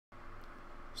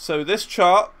So this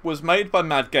chart was made by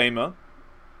Mad Gamer,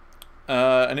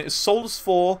 and it is Soulless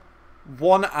 4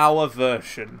 1 hour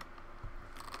version.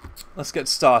 Let's get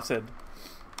started.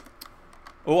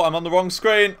 Oh, I'm on the wrong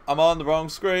screen. I'm on the wrong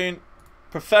screen.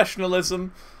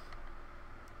 Professionalism.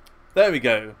 There we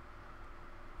go.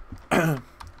 Here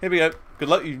we go. Good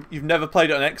luck. You've never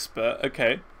played it on expert.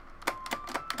 Okay.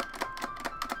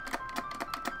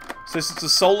 So this is the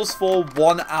Soulless 4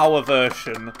 1 hour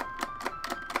version.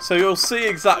 So you'll see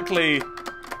exactly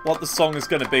what the song is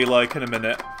going to be like in a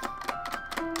minute.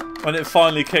 When it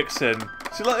finally kicks in. So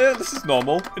you're like, yeah, this is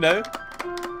normal, you know.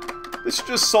 This is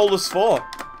just Soulless 4.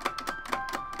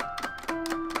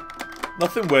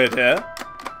 Nothing weird here.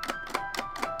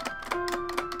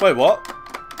 Wait, what?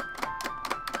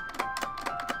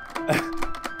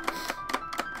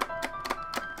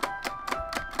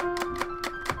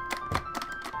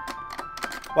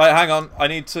 Wait, hang on. I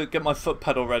need to get my foot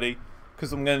pedal ready.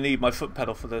 Because I'm going to need my foot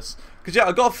pedal for this. Because yeah,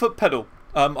 I got a foot pedal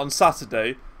on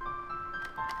Saturday.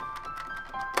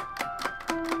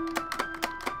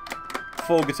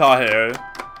 For Guitar Hero.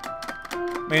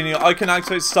 Meaning I can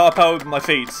activate star power with my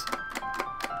feet.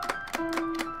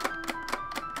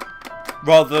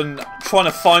 Rather than trying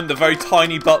to find the very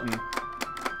tiny button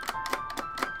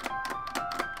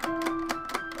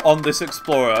on this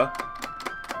Explorer.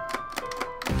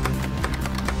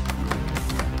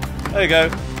 There you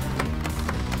go.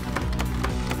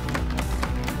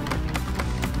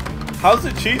 How's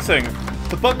it cheating?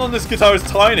 The button on this guitar is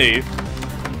tiny.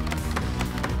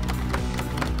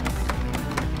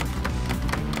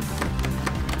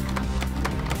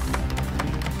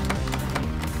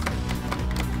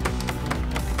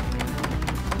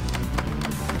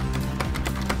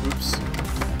 Oops.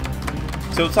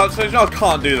 Tilt activation? I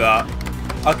can't do that.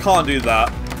 I can't do that.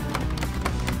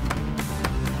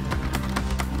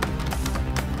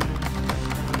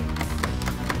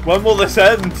 When will this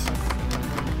end?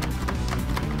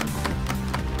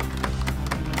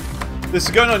 This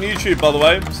is going on YouTube, by the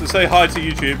way, so say hi to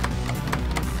YouTube.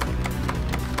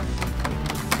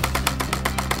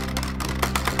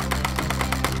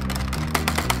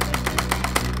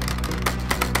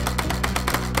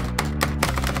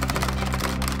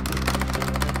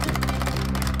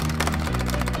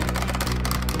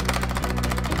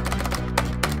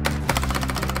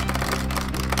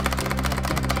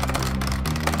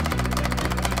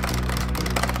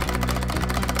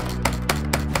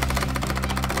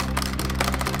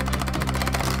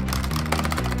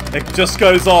 It just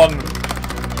goes on.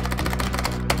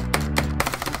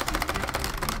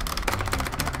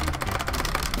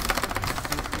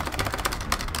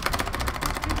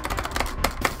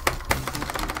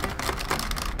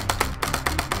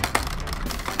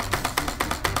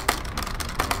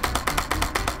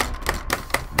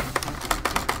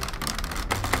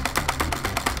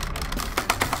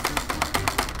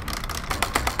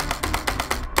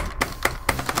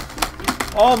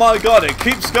 Oh my god, it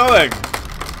keeps going.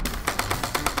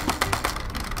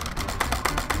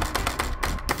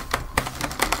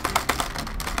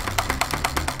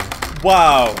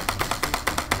 Wow.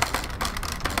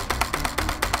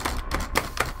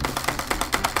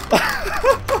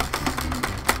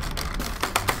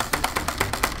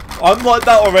 I'm like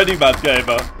that already, Mad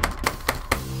Gamer.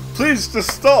 Please just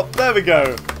stop. There we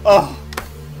go. Oh.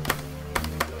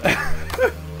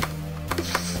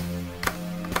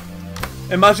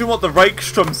 Imagine what the rake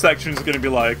strum section is going to be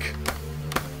like.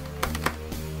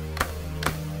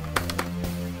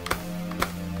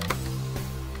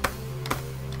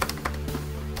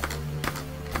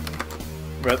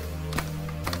 Rip.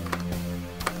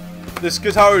 This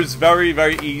guitar is very,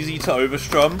 very easy to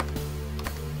overstrum.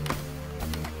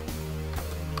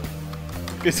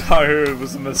 Guitar Hero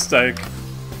was a mistake.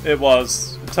 It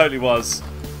was. It totally was.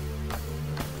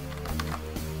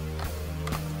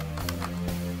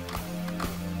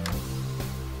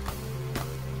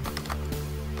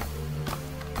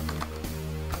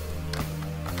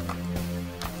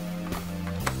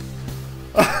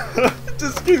 It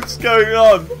just keeps going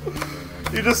on.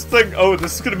 You just think, oh,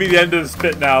 this is going to be the end of this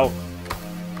bit now.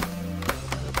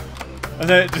 And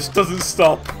then it just doesn't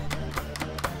stop.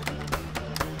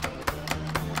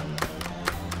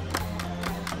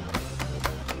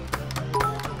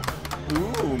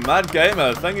 Ooh, Mad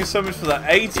Gamer, thank you so much for the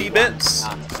 80 bits.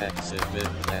 You're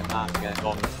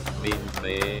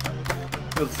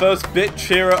the first bit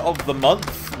cheerer of the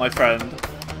month, my friend.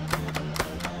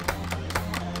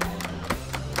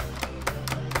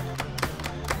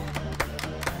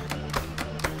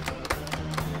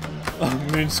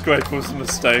 Moonscraper was a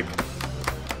mistake.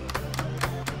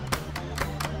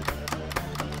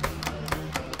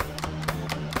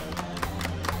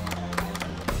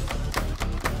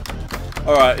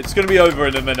 Alright, it's gonna be over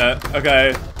in a minute.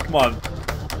 Okay, come on.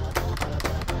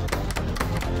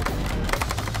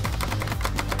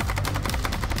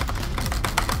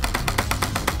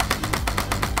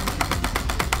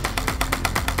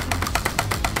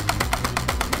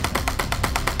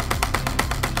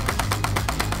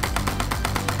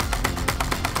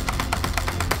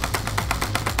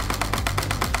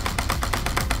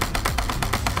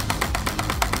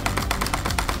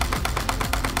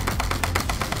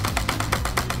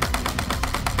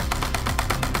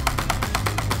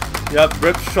 Yep,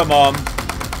 rip Shamam.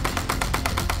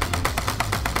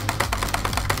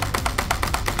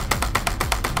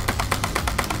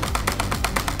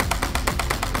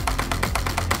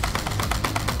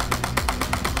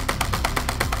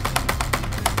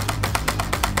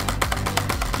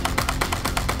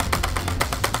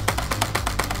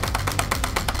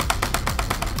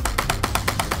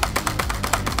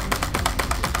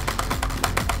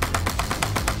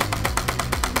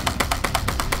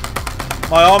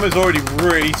 My arm is already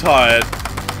really tired.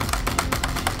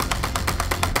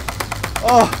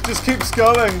 Oh, just keeps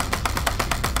going.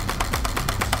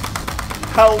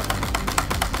 Help.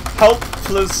 Help,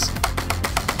 please.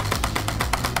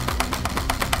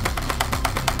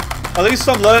 At least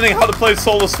I'm learning how to play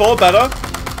Soulless 4 better.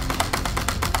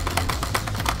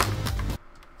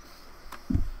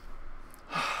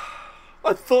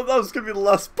 I thought that was going to be the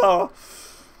last bar.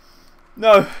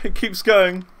 No, it keeps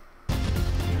going.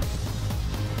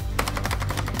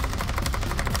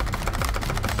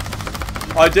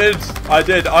 I did.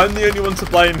 I'm the only one to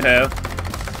blame here.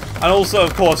 And also,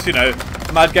 of course, you know,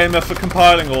 Mad Gamer for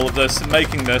compiling all of this and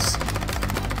making this.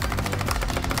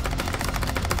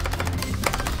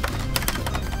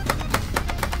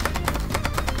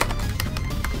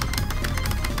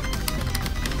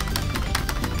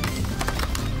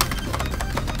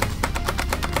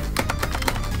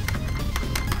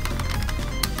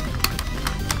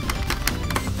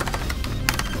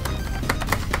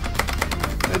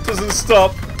 It doesn't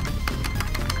stop.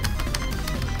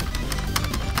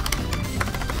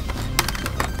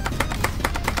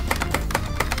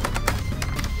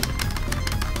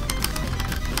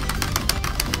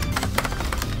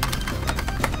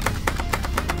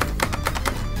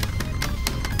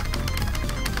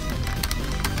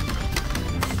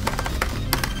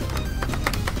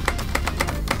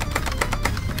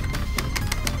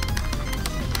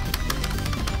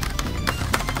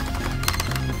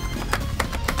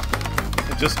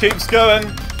 Just keeps going.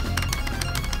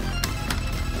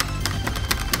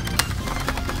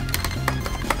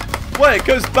 Wait, it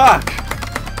goes back.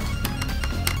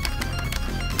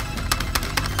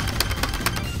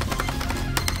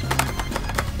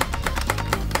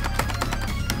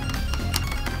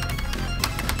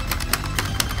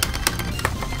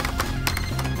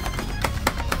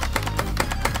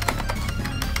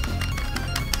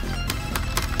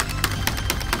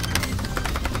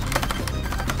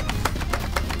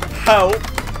 Help.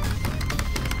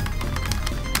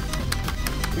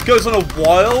 It goes on a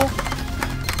while?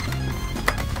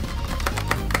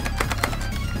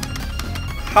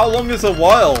 How long is a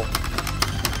while?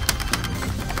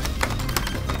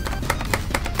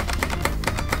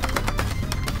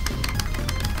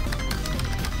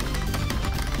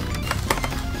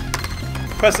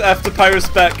 Press F to pay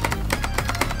respect.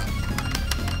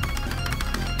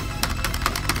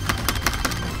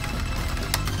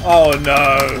 Oh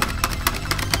no.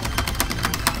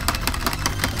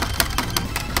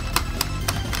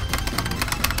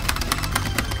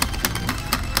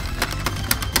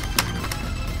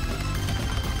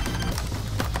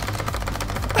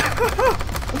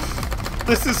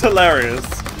 This is hilarious.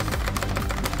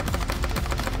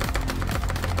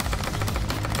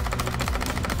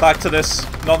 Back to this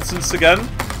nonsense again.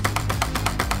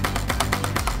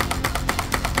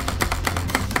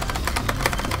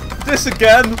 This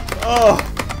again. Oh.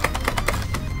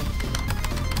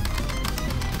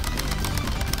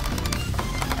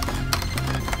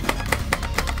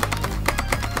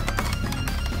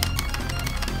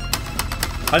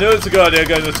 I knew it was a good idea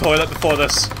going to the toilet before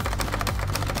this.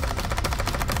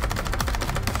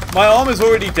 My arm is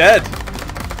already dead.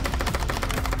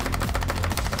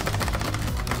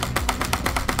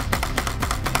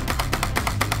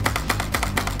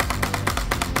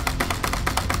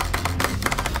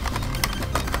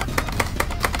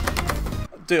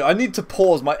 Dude, I need to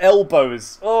pause. My elbow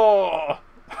is... Oh!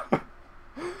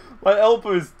 My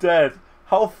elbow is dead.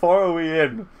 How far are we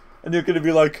in? And you're going to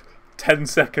be like, 10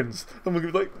 seconds. And we're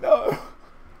going to be like, no.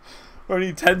 We're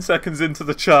only 10 seconds into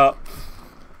the chart.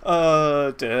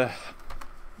 Oh dear.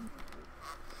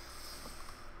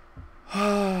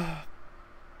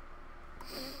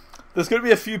 There's going to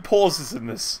be a few pauses in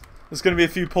this. There's going to be a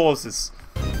few pauses.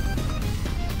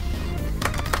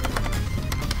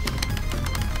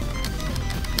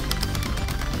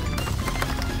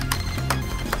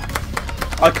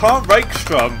 I can't rake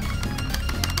strum.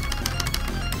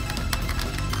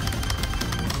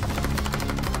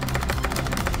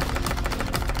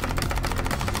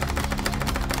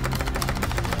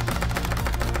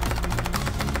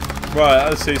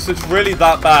 Right, I see. So it's really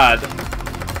that bad.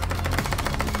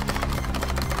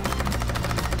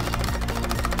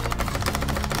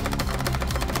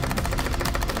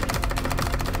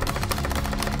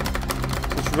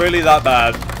 It's really that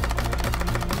bad.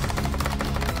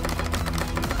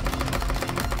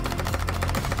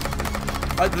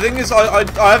 The thing is, I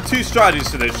have two strategies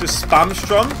for this. Just spam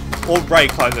strum or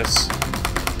rake like this.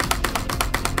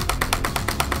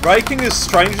 Raking is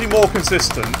strangely more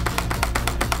consistent.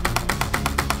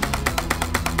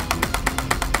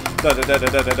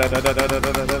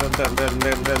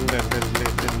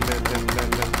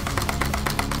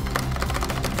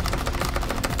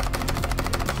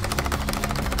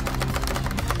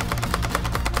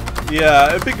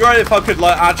 Yeah, it'd be great if I could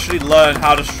like actually learn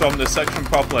how to strum this section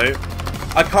properly.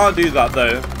 I can't do that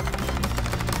though,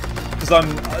 because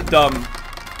I'm dumb.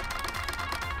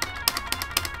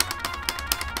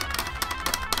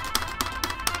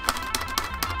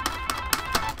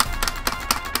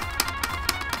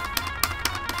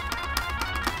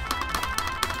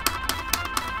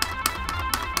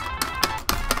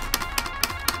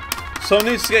 Someone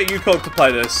needs to get UCOG to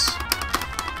play this.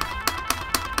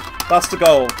 That's the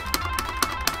goal.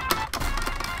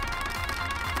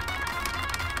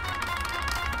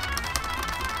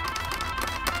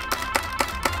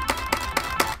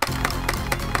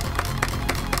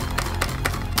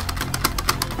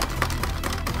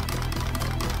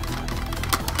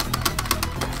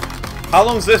 How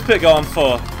long's this bit going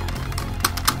for?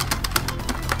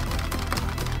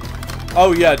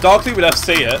 Oh yeah, Darkly would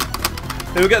FC it.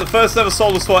 He will get the first ever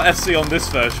Soulless 4 SC on this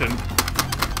version.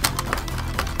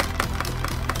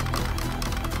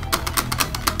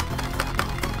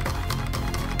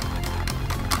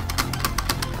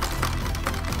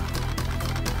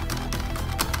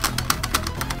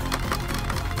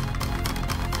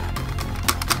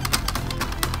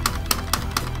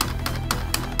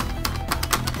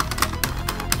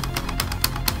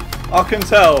 I can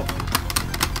tell.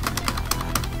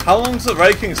 How long's the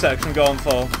raking section going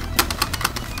for?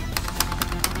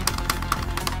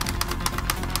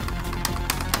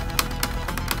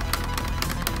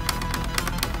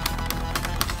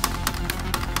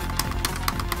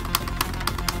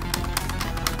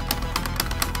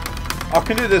 I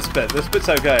can do this bit. This bit's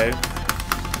okay.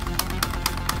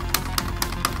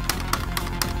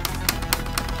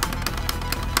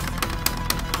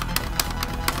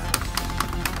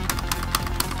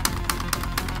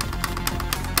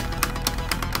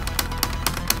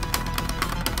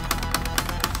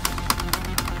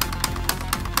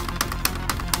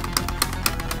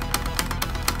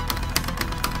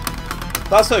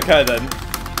 That's okay then.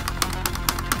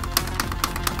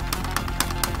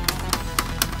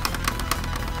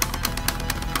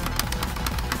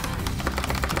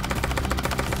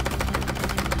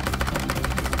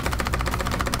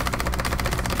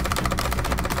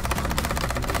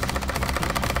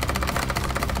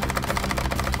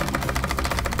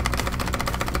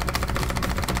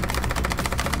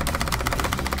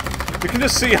 You can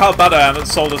just see how bad I am at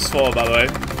Soulless 4, by the way.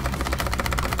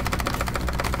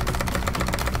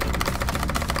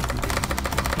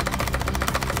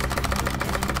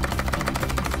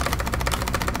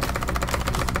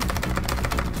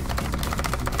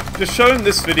 Just show him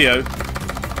this video,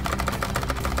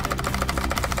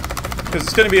 because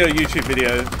it's going to be a YouTube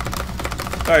video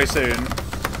very soon.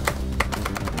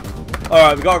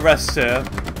 Alright, we got a rest here.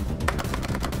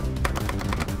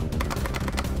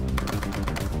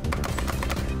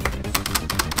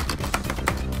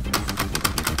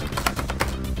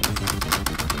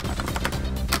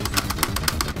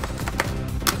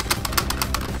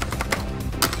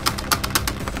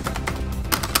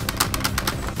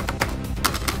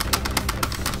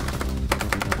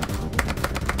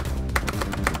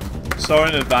 Sorry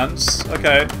in advance.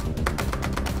 Okay.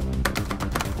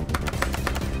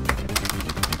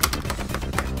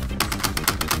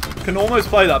 Can almost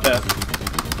play that bit.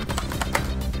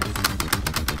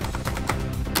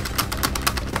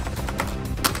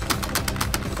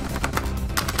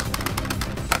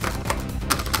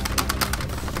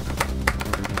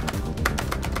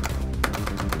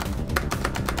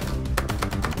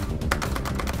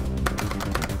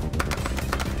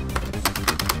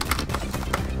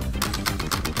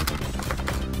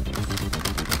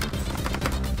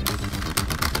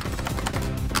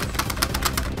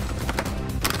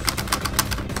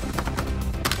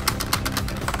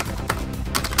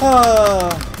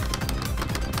 Ah.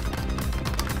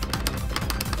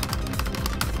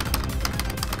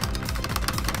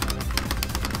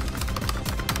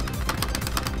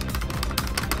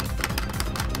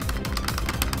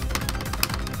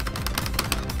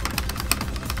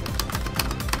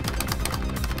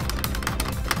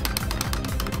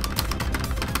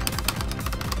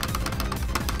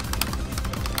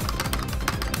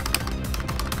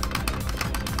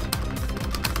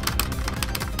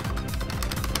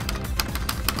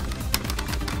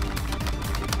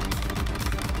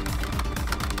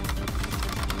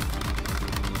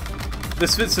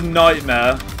 This bit's a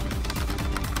nightmare.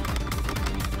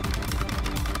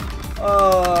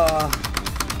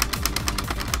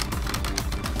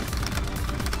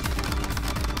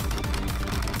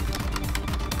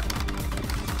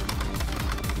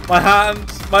 My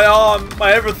hand, my arm,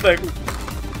 my everything.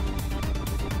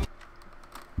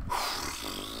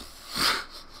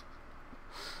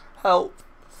 Help.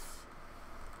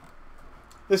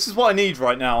 This is what I need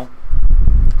right now.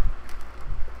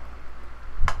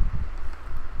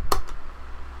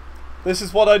 This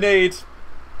is what I need.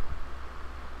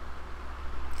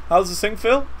 How does this thing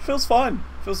feel? Feels fine.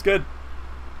 Feels good.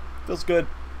 Feels good.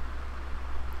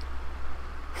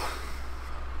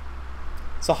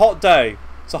 It's a hot day.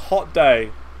 It's a hot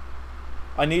day.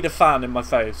 I need a fan in my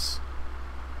face.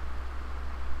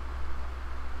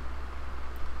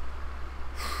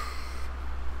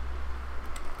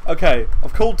 Okay,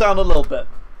 I've cooled down a little bit.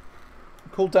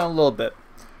 Cooled down a little bit.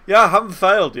 Yeah, I haven't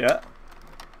failed yet.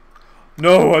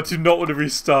 No, I do not want to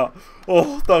restart.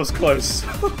 Oh, that was close.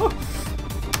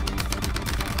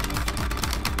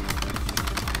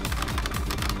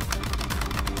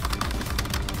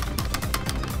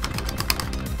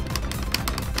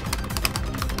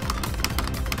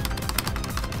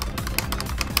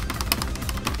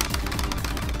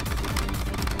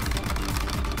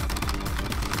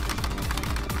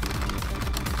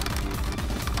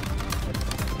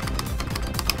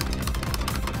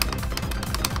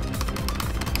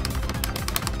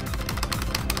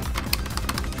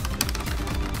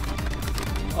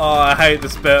 Oh, I hate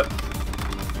this bit.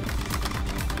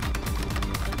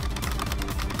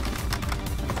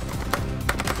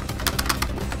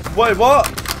 Wait, what?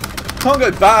 Can't go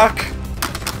back.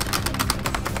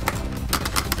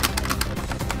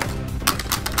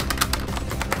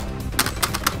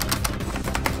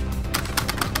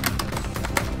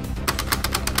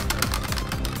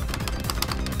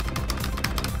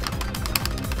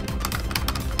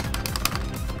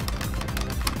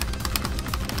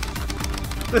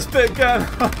 This bit again.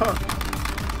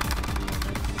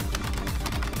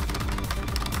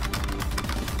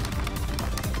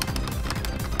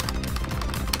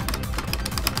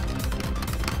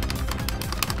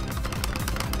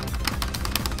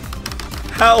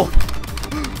 Help!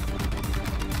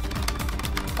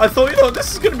 I thought, you know,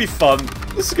 this is gonna be fun.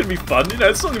 This is gonna be fun. You know,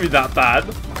 it's not gonna be that bad.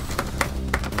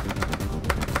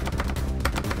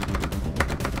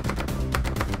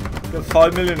 Got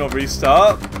 5 million on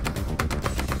restart.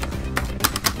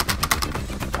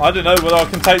 I don't know whether I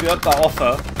can take that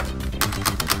offer.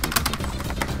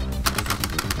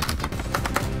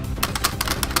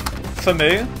 For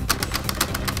me.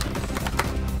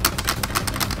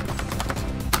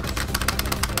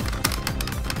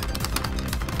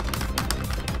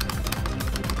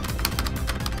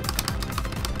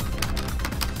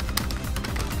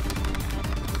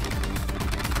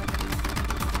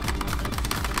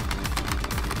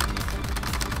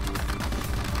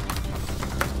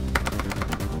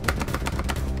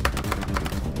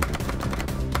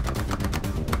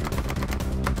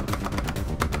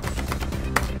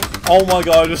 Oh my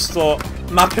god, I just thought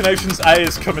Machinations A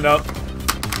is coming up.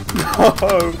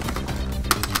 No.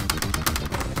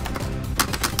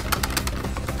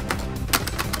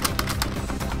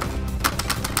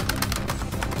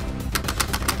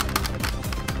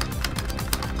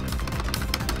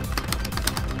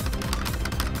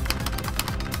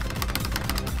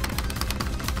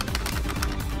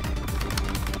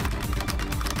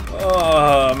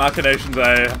 Oh, Machinations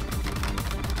A.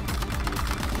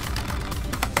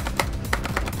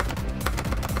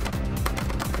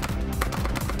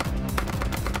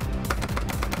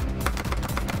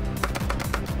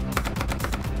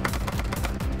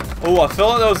 Oh, I feel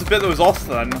like there was a bit that was off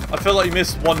then. I feel like you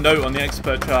missed one note on the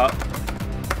expert chart.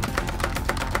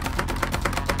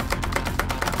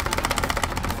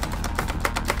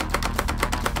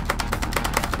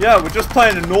 Yeah, we're just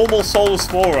playing a normal Soulless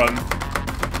 4 run.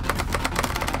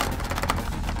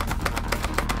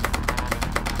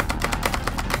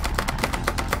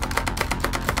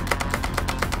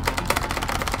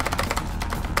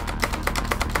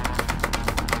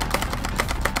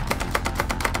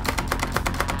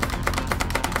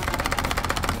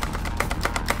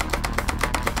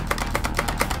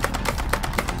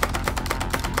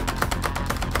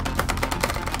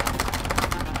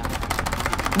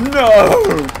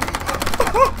 No!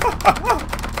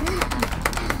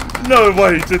 No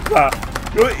way you did that.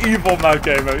 You're evil, Mad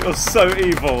Gamer. You're so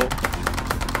evil.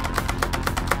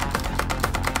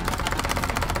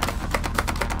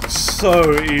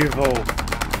 So evil.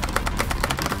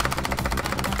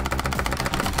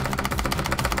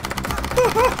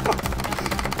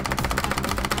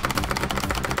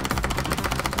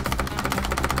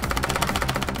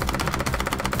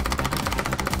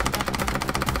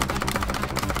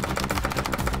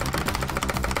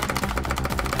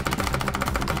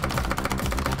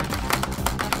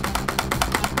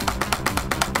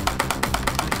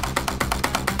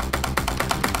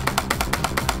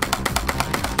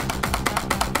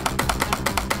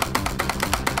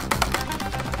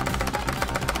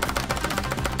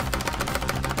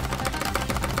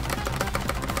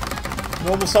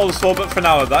 Normal Soulless 4, but for an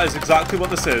hour. That is exactly what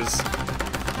this is.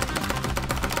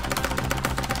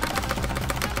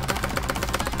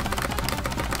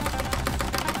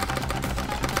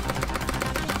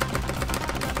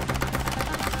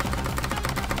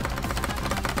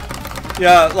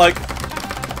 Yeah, like,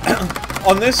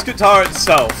 on this guitar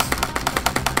itself,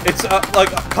 it's like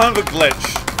kind of a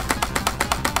glitch.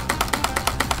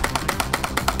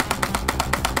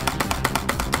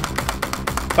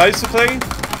 Basically,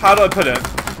 how do I put it?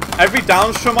 Every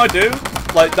down strum I do,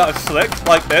 like that I flick,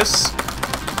 like this,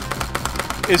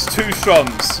 is 2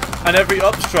 strums. And every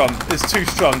up strum is 2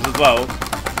 strums as well.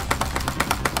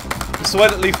 It's the way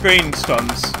that Leaf Green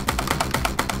strums.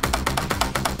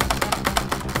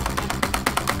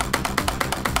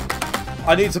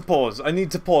 I need to pause. I need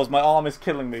to pause. My arm is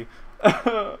killing me.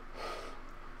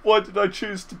 Why did I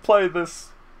choose to play this?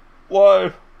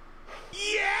 Why?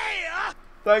 Yeah!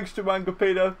 Thanks to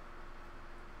Mangapita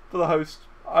for the host.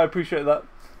 I appreciate that.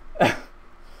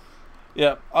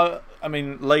 Yeah, I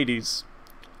mean, ladies,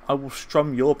 I will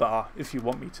strum your bar if you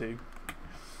want me to.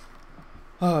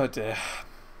 Oh dear.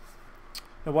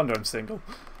 No wonder I'm single.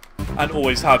 And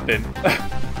always have been.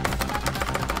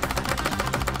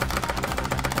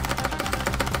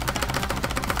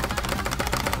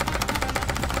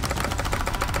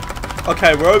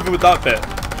 Okay, we're over with that bit.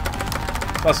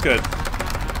 That's good.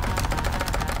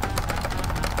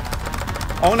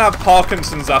 I want to have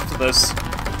Parkinson's after this.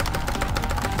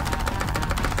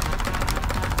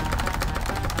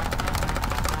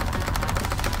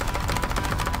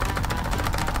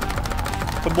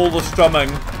 From all the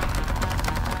strumming.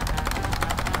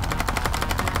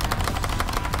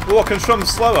 Oh, I can strum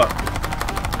slower.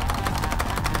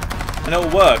 And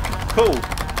it'll work. Cool.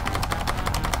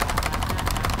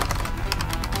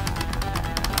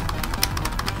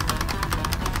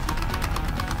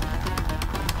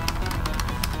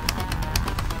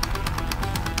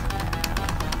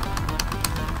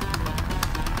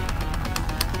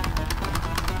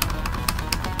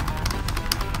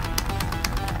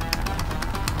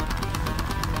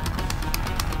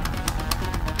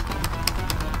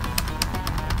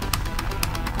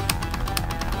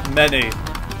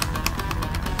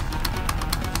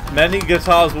 Many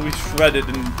guitars will be shredded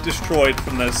and destroyed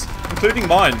from this, including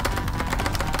mine.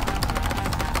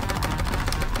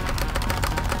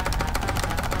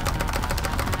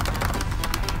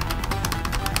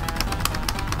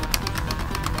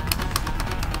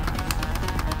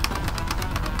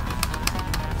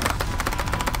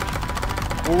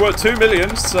 Well, we're at 2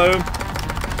 million, so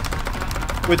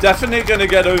we're definitely going to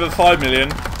get over 5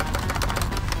 million.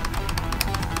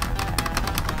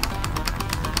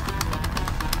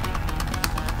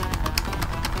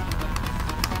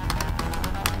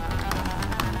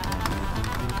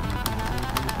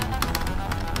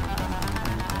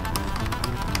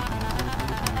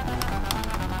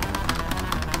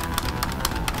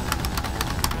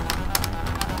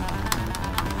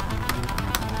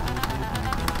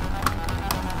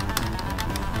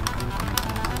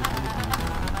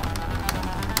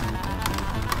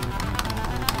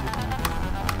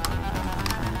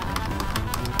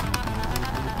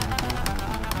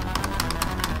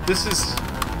 This is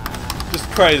just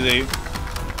crazy.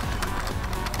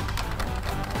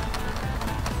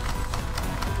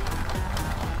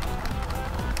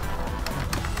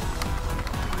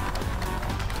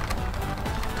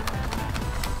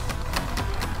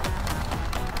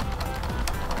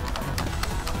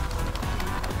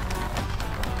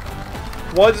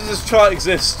 Why does this chart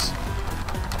exist?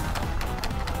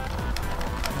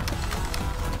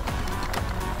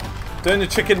 Doing the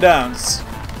chicken dance.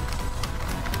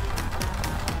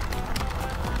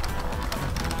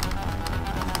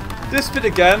 This bit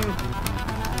again.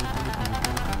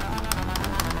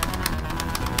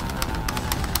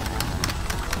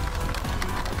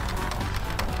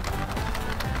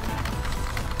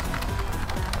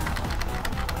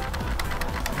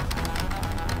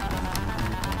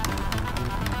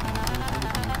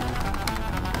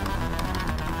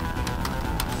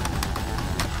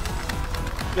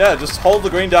 Yeah, just hold the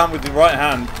green down with your right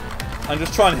hand and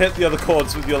just try and hit the other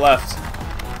chords with your left.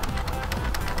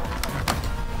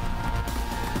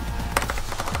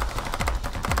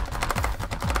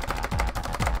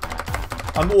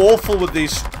 I'm awful with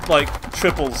these, like,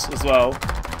 triples as well.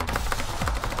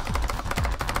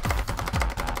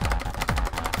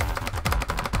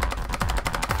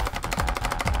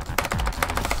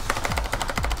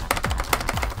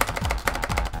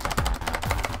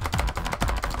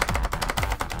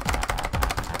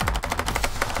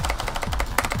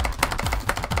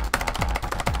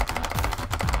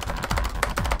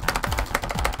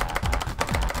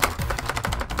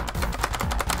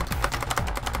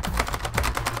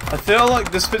 I feel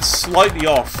like this bit's slightly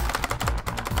off.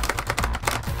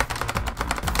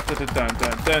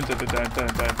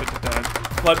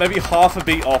 Like maybe half a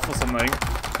beat off or something.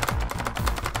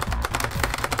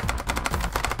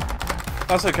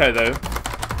 That's okay though.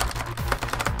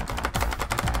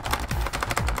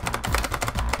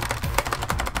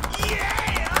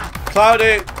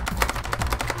 Cloudy!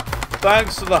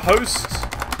 Thanks to the host.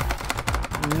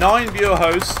 9 viewer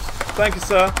host. Thank you,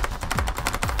 sir.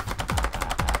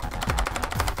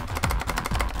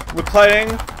 We're playing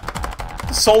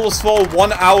the Soulless 4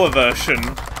 1 hour version.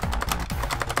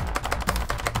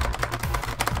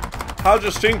 How'd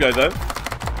your stream go, though?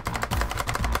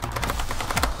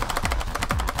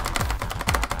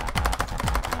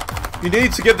 You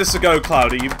need to give this a go,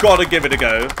 Cloudy. You've got to give it a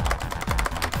go.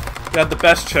 You had the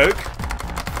best choke.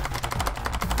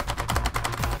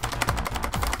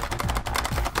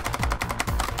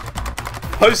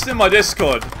 Post it in my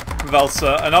Discord,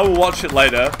 Velsa, and I will watch it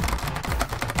later.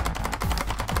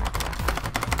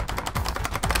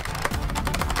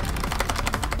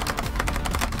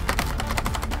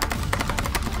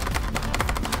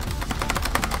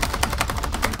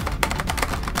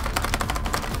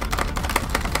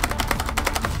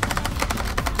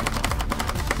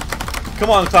 Come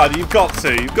on, Cloudy, you've got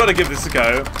to. You've got to give this a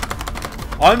go.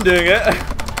 I'm doing it.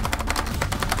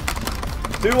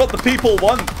 Do what the people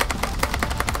want.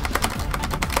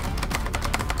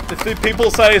 If the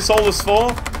people say Soulless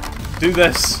 4, do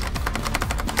this.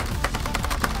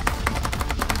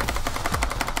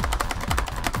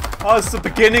 Oh, it's the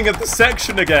beginning of the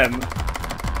section again.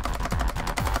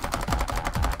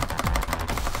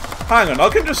 Hang on, I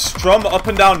can just strum up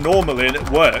and down normally and it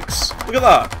works. Look at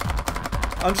that.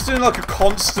 I'm just doing like a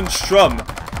constant strum.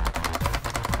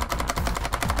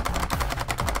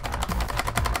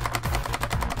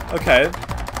 Okay.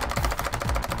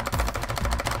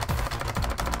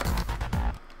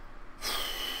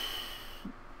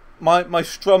 My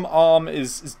strum arm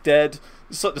is dead.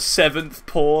 It's like the 7th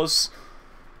pause.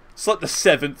 It's like the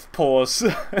 7th pause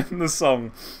in the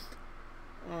song.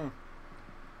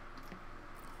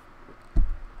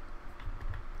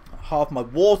 Half my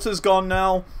water's gone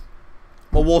now.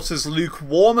 My water's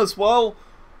lukewarm as well.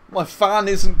 My fan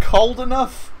isn't cold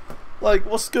enough. Like,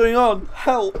 what's going on?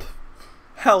 Help.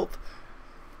 Help.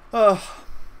 Hey,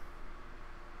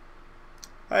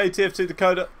 TF2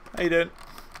 Dakota. How you doing?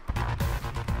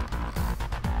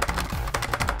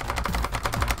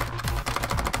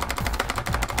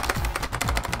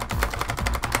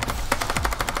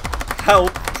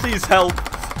 Help. Please help.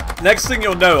 Next thing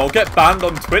you'll know, I'll get banned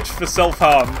on Twitch for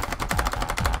self-harm.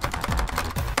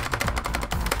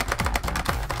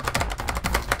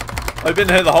 I've been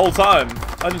here the whole time.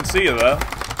 I didn't see you there.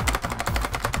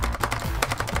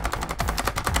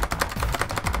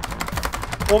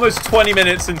 Almost 20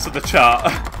 minutes into the chat.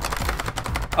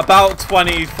 About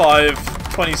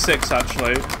 25, 26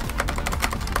 actually.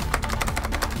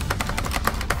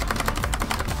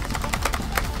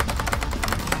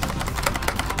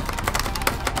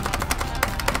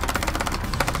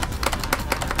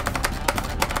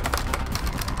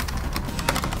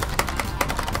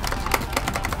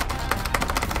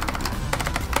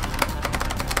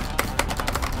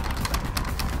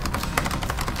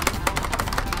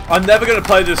 I'm never going to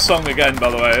play this song again, by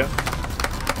the way.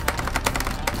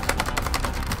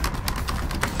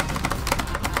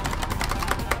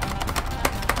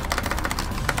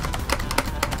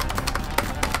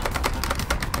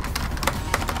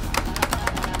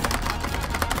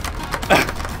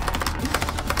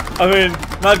 I mean,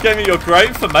 Mad Gamer, you're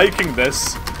great for making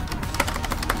this.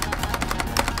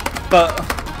 But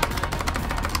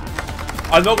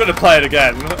I'm not going to play it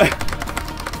again.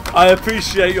 I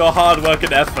appreciate your hard work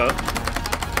and effort.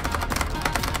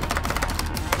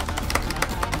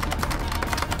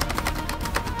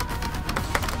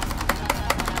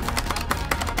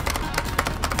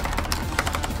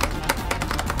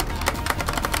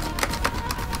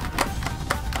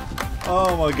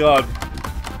 Oh my god.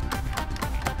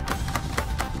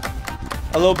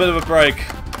 A little bit of a break.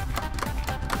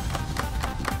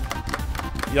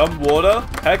 Yum water?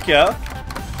 Heck yeah.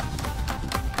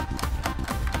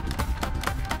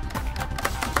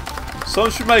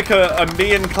 Someone should make a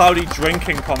me and Cloudy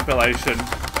drinking compilation.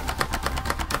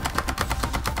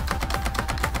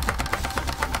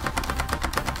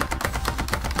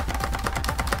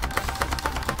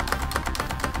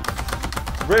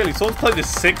 Really? Someone's played this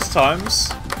 6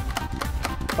 times?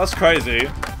 That's crazy.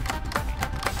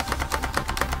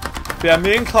 But yeah,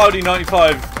 me and Cloudy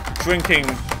 95 drinking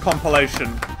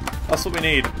compilation. That's what we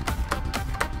need.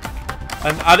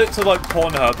 And add it to like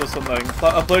Pornhub or something.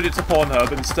 Like upload it to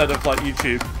Pornhub instead of like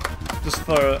YouTube. Just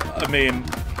for a meme.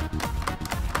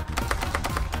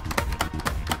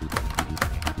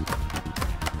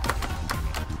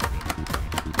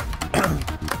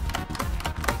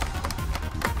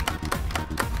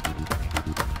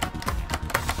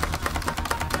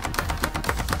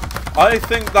 I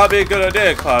think that'd be a good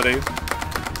idea, Cloudy.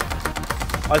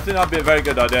 I think that'd be a very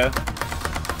good idea.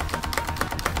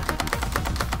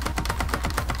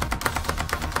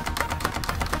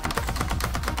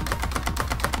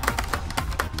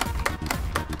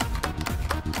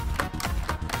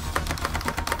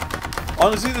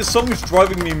 Honestly, this song is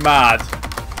driving me mad.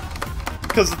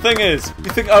 Because the thing is,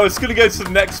 you think, oh, it's gonna go to the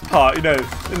next part, you know,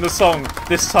 in the song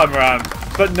this time around.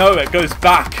 But no, it goes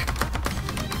back.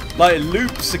 Like, it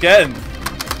loops again.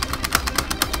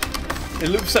 It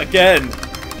loops again.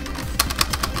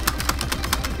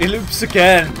 It loops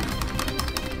again.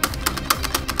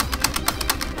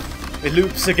 It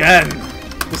loops again.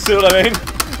 You see what I mean?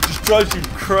 It just drives you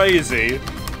crazy.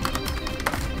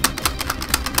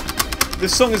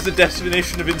 This song is the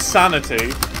definition of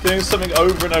insanity. Doing something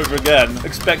over and over again,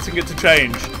 expecting it to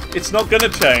change. It's not gonna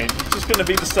change. It's just gonna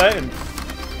be the same.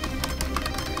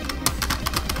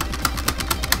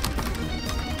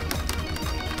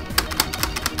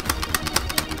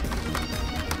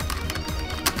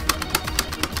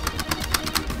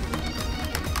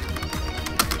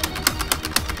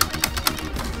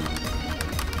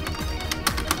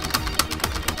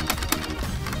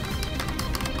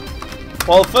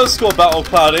 Well, first score battle,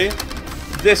 Cloudy.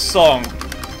 This song.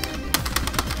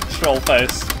 Troll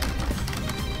face.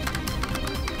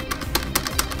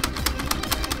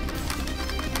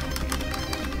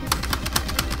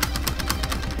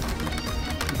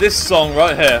 This song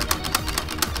right here.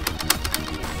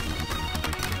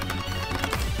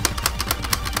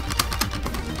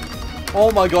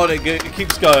 Oh my god, it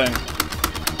keeps going.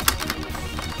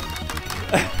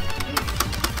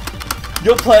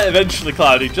 You'll play it eventually,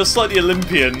 Cloudy, just like the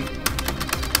Olympian.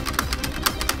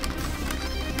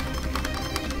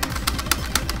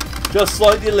 Just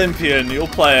like the Olympian, you'll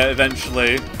play it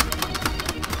eventually.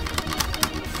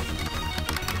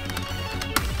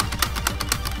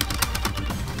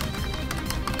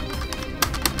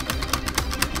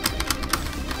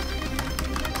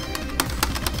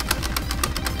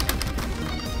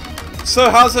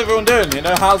 So, how's everyone doing? You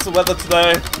know, how's the weather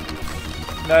today?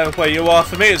 Know where you are.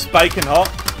 For me, it's baking hot.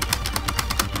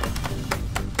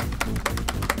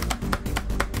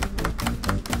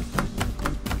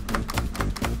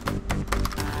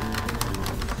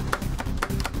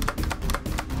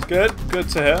 Good, good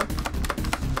to hear.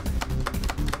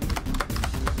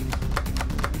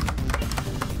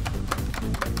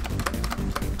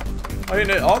 Are you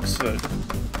in Oxford?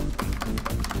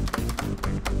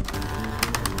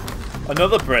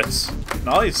 Another Brit.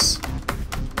 Nice.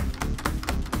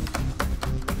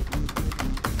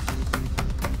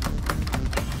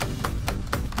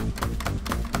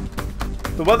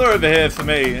 The weather over here for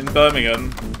me in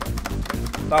Birmingham,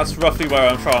 that's roughly where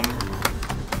I'm from.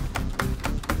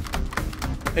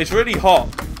 It's really hot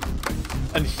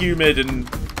and humid and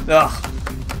ugh.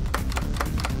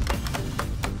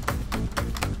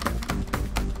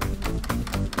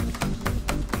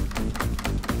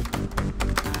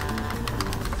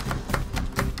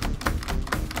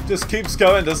 Just keeps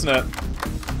going, doesn't it?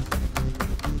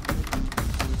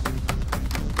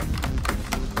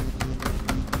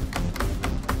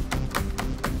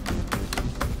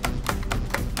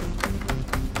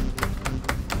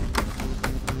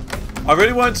 I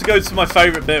really wanted to go to my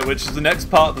favourite bit, which is the next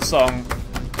part of the song.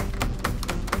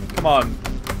 Come on.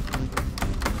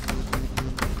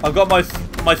 I've got my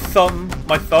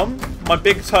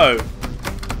big toe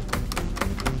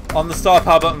on the star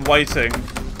power button waiting.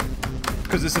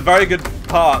 Because it's a very good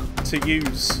part to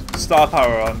use star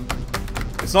power on.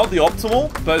 It's not the optimal,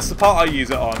 but it's the part I use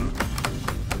it on.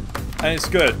 And it's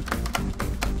good.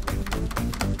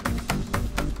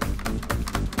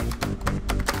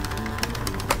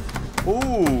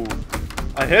 Ooh,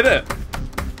 I hit it.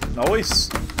 Nice.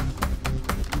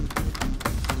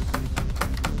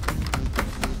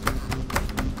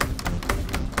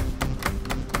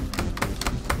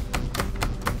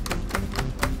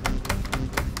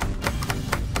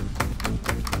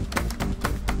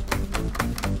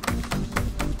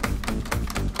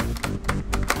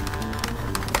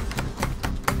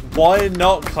 Why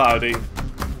not, Cloudy?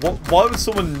 Why would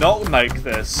someone not make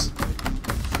this?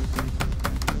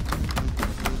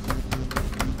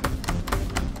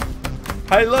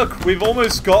 Hey look, we've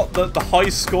almost got the high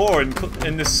score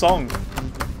in this song.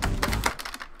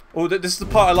 Oh, this is the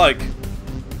part I like.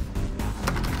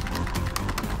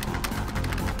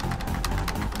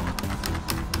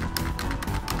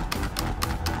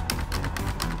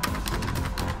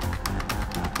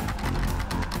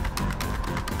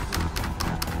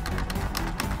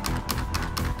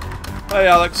 Hey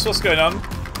Alex, what's going on?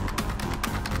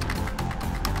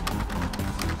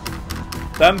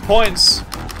 Them points.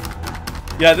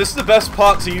 Yeah, this is the best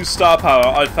part to use star power,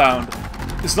 I've found.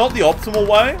 It's not the optimal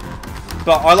way,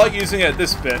 but I like using it at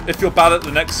this bit, if you're bad at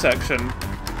the next section.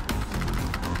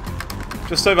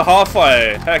 Just over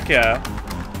halfway, heck yeah.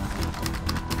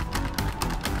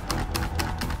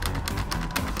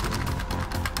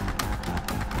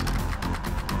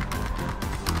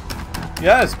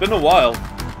 Yeah, it's been a while.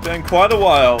 Been quite a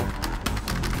while.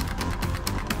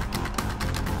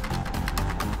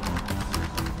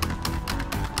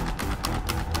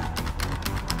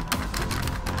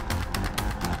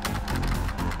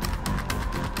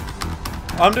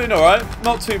 I'm doing alright,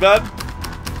 not too bad.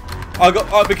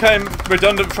 I became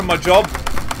redundant from my job,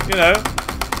 you know,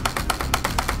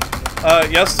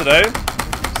 yesterday.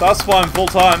 So that's why I'm full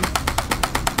time.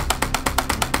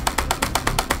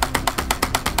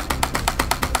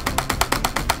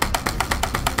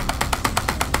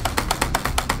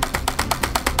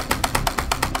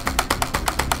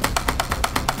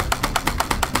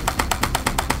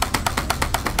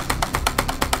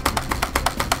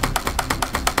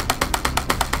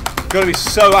 Gotta be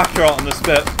so accurate on this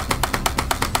bit.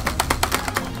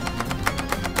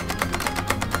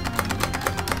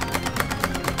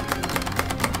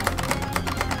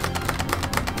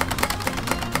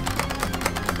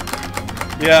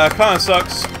 Yeah, it kinda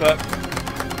sucks, but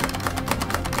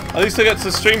at least I get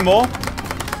to stream more.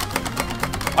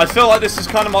 I feel like this is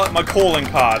kind of my calling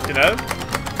card, you know?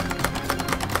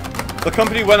 The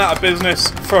company went out of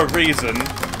business for a reason,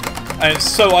 and it's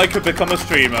so I could become a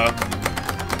streamer.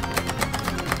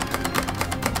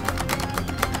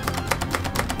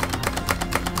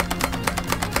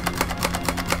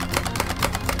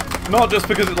 Not just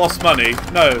because it lost money,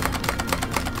 no.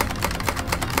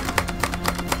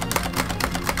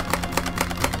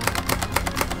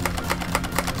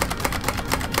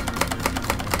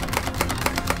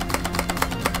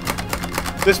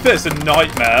 This bit's a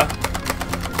nightmare.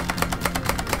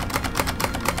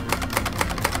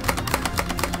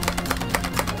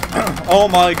 Oh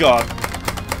my god.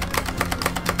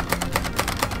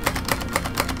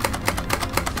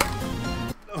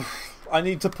 I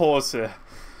need to pause here.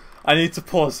 I need to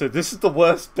pause here. This is the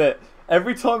worst bit.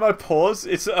 Every time I pause,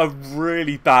 it's a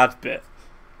really bad bit.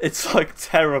 It's like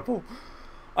terrible.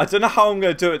 I don't know how I'm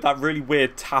going to do it, that really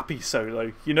weird tappy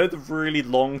solo. You know, the really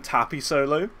long tappy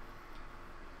solo?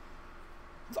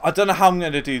 I don't know how I'm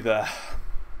going to do that.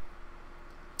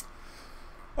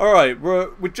 Alright,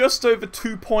 we're just over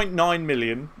 2.9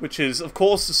 million, which is, of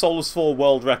course, the Soulless 4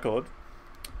 world record.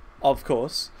 Of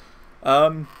course.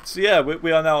 So yeah,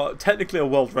 we are now technically a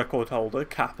world record holder,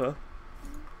 Kappa.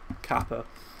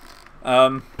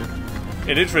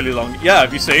 It is really long. Yeah,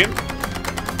 have you seen?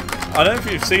 I don't know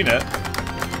if you've seen it.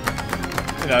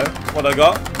 You know, what I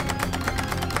got.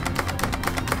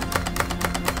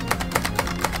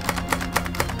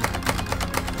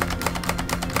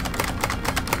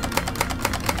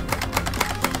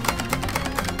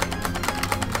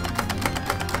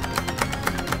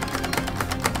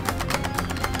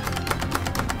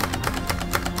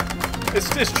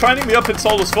 It's training me up in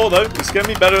Soulless 4 though. It's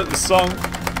getting me better at this song,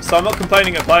 so I'm not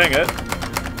complaining at playing it.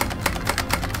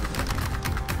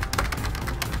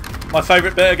 My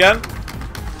favourite bit again.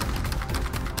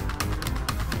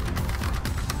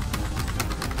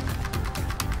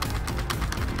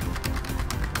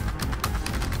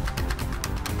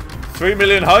 $3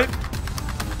 million hype.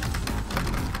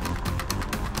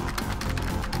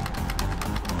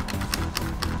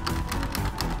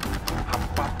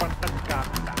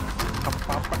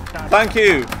 Thank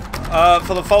you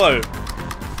for the follow.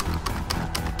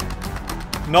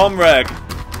 Non-reg.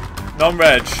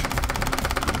 Non-reg.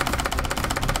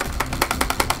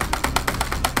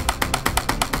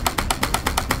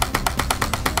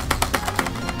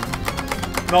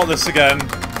 Not this again.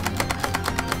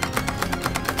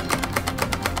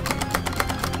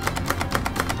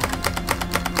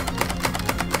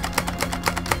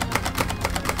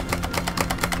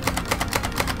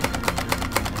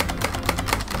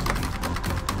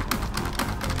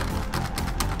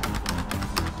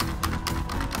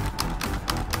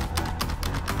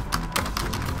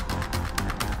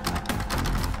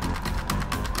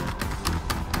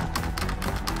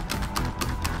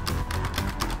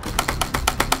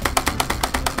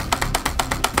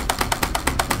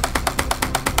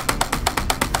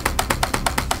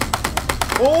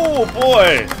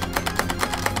 boy!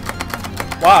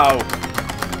 Wow.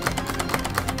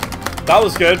 That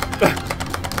was good.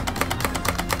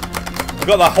 We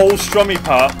got that whole strummy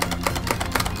part.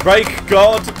 Break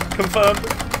God confirmed.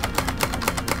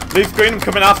 Leaf Green, I'm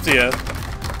coming after you.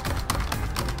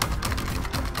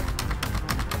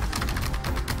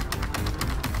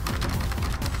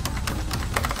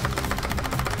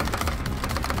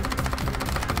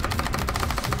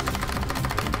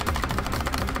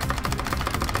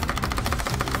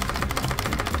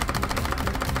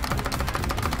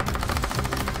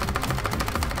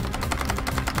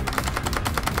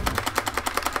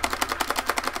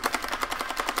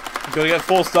 Gonna get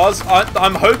 4 stars?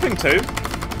 I'm hoping to.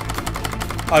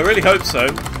 I really hope so.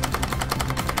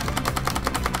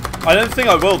 I don't think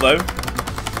I will though.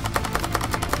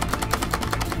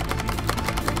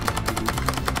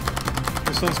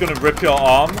 This one's gonna rip your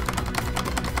arm.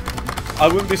 I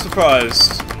wouldn't be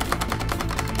surprised.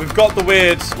 We've got the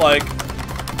weird, like...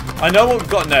 I know what we've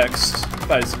got next,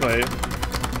 basically.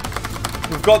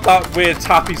 We've got that weird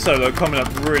tappy solo coming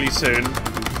up really soon.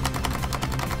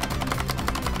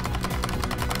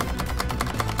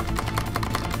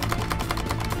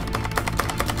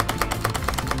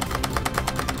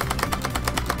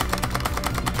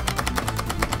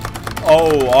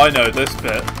 Oh, I know this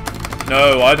bit.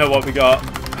 No, I know what we got.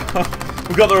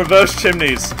 We got the reverse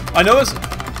chimneys. I know it's...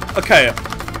 Okay,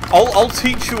 I'll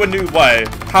teach you a new way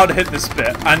how to hit this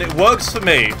bit, and it works for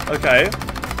me, okay?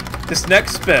 This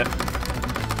next bit.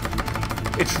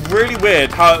 It's really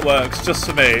weird how it works, just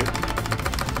for me.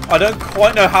 I don't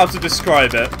quite know how to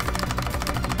describe it.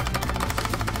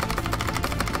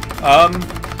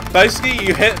 Basically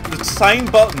you hit the same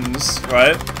buttons,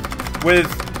 right, with...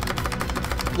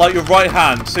 like your right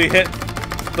hand, so you hit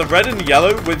the red and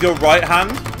yellow with your right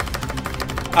hand,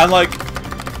 and like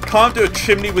can't do a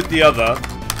chimney with the other.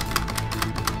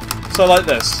 So like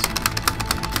this,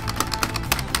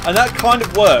 and that kind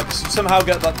of works. You somehow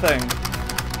get that thing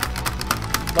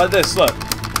like this. Look,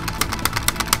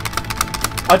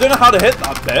 I don't know how to hit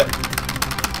that bit,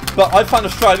 but I found a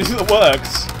strategy that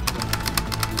works.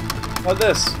 Like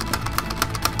this.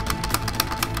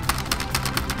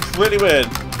 It's really weird.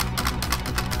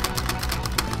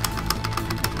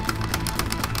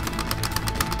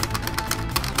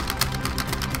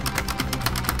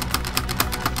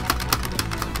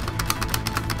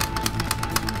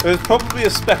 It was probably a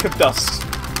speck of dust.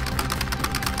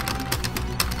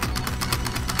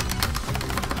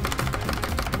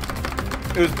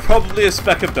 It was probably a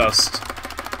speck of dust.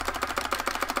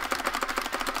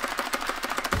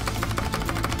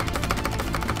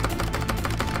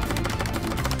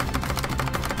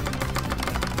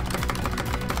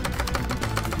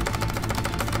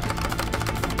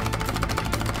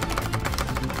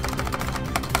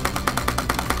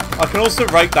 I can also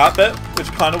rake that bit,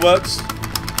 which kind of works.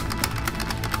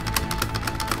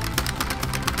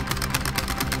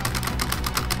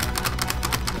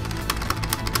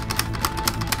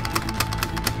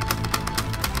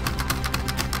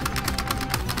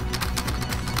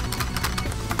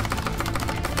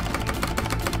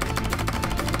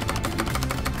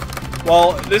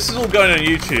 Well, this is all going on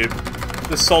YouTube,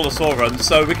 this Soulless run,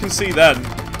 so we can see then.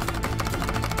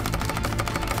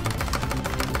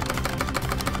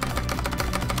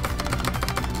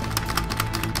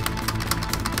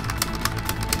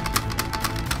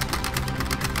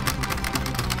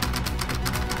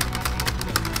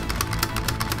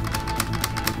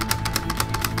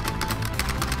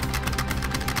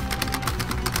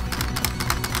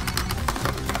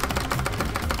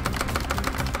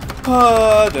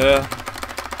 Oh dear.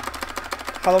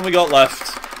 How long we got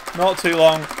left? Not too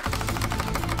long.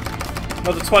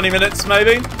 Another 20 minutes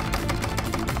maybe?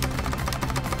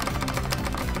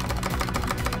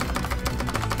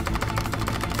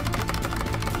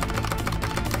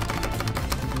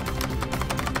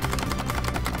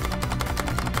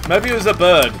 Maybe it was a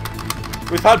bird.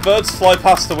 We've had birds fly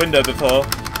past the window before.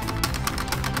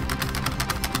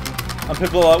 And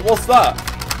people are like, what's that?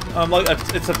 And I'm like,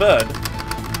 it's a bird.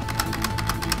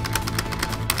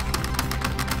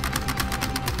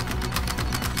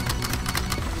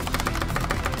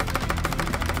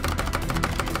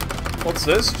 What's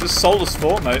this? Just Soulless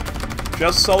 4, mate.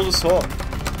 Just Soulless 4.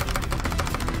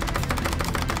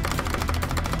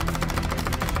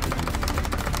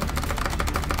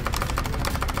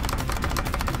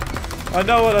 I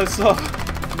know what I saw.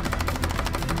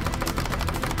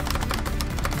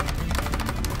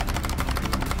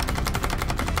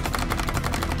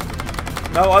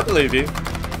 No, I believe you.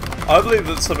 I believe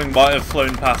that something might have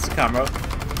flown past the camera.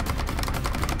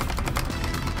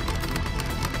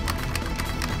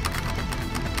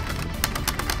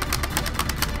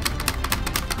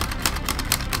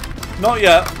 Not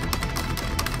yet.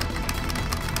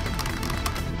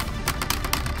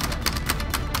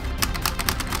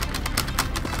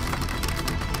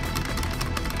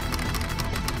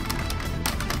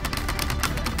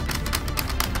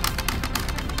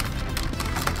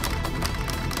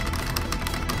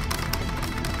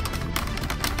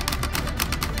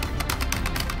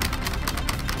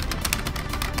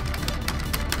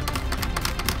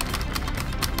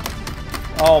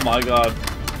 Oh my god.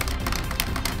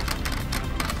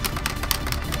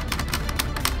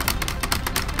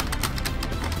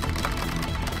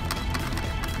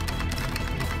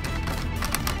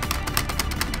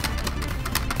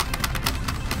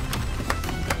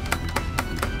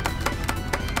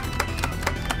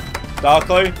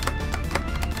 Darkly,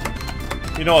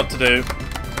 you know what to do.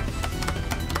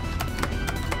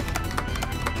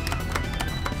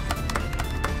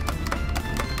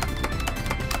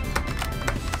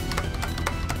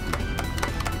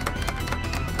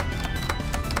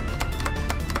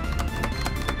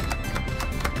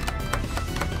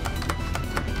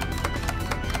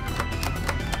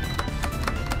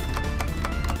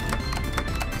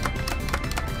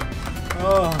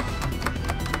 Oh,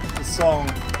 the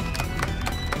song.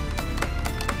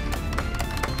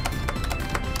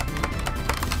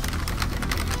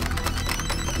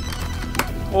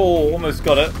 Oh, almost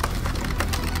got it.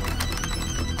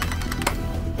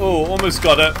 Oh, almost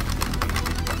got it.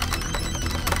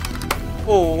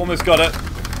 Oh, almost got it.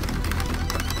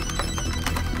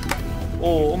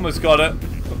 Oh, almost got it.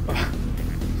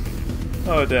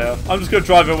 Oh dear. I'm just gonna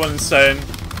drive everyone insane.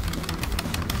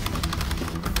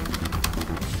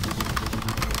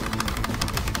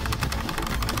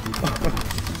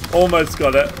 Almost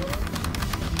got it.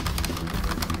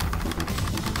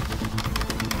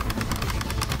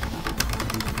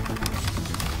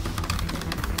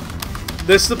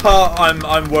 This is the part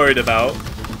I'm worried about.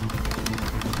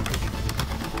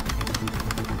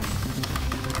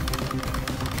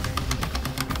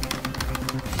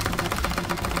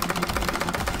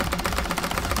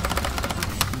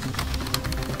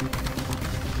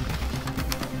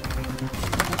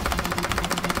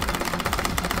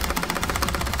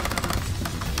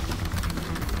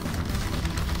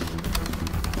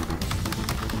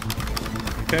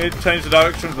 Can you change the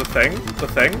direction of the thing? The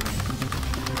thing?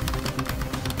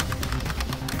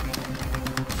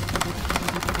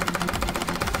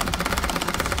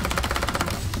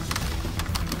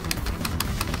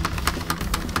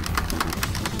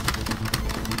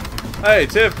 Hey,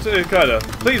 Tiff, Dakota,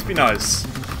 please be nice.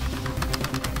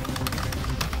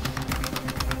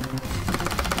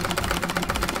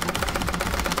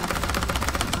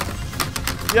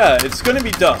 Yeah, it's gonna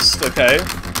be dust, okay?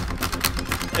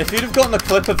 If you'd have gotten a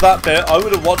clip of that bit, I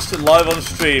would have watched it live on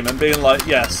stream and been like,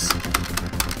 yes.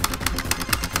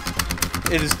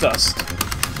 It is dust.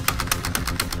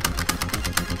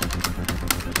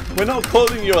 We're not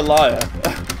calling you a liar.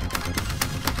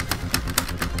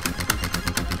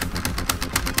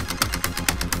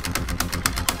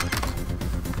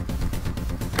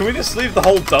 Can we just leave the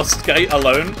whole dust gate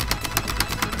alone?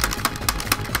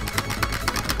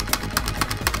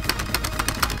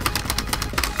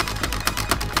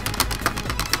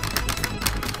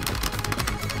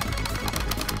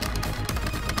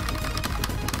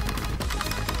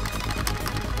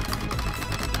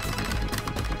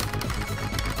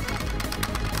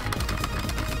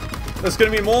 There's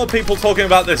going to be more people talking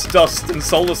about this dust in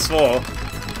Soulless 4.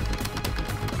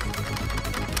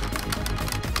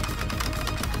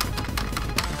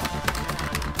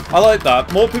 I like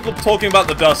that. More people talking about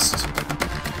the dust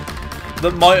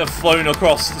that might have flown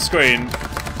across the screen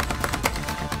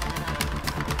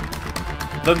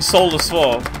than Soulless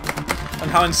 4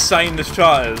 and how insane this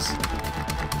chart is.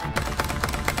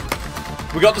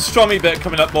 We got the Strummy bit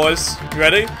coming up, boys. You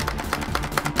ready?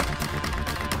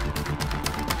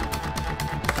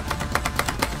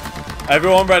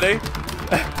 Everyone ready?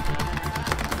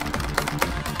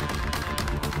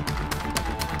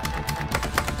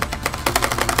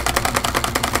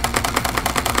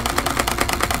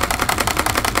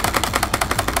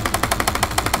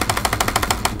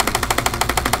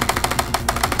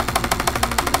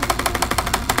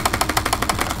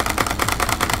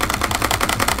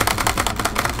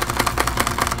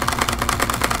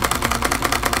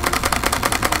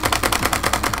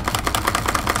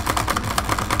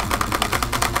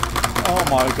 Oh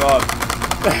my god.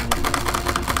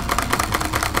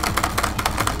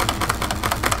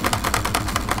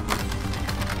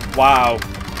 Wow.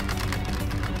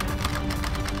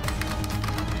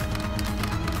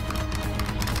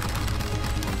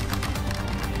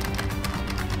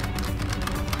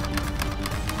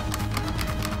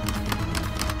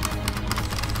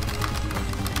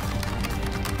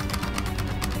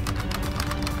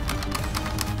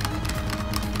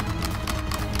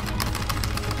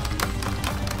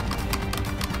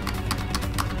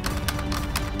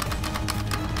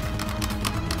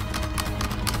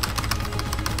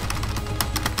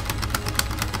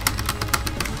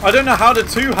 I don't know how to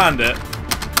two-hand it.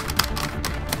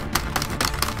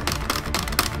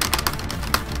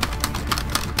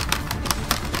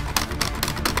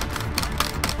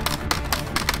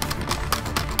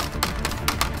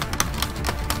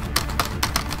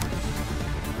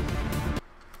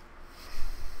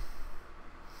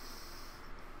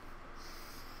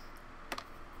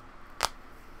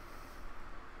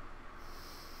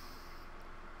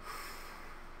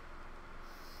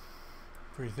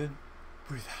 Breathe in,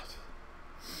 breathe out.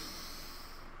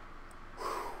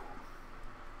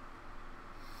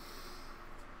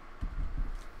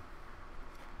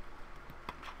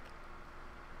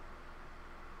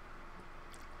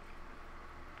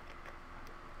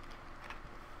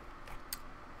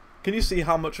 Can you see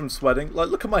how much I'm sweating? Like,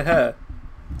 look at my hair.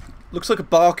 Looks like a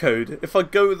barcode. If I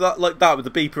go that like that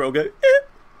with the beeper, it'll go. Eh.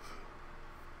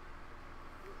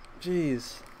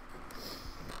 Jeez.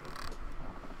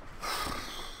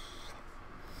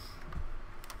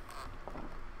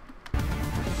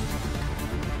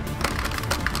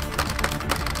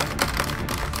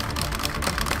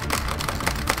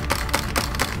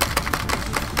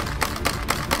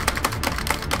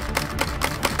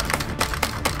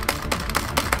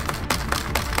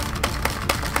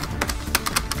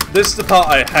 This is the part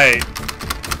I hate.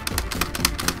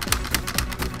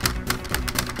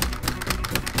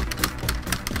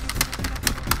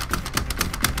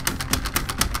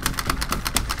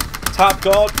 Tap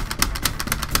God.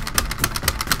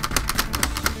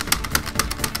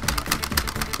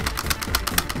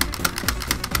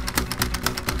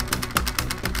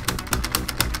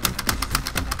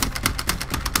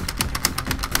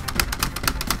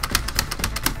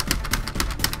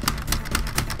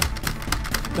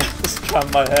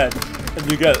 Scan my head,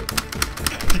 and you get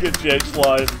GH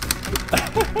Live.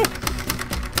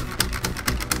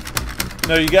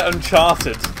 No, you get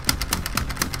Uncharted.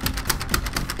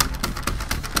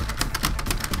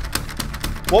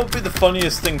 What would be the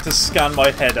funniest thing to scan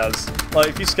my head as? Like,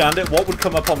 if you scanned it, what would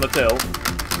come up on the till?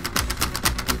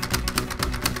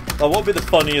 Like, what would be the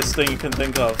funniest thing you can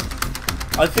think of?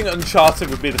 I think Uncharted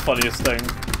would be the funniest thing.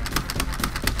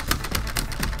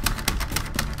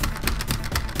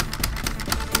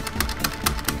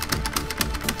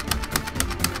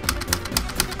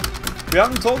 We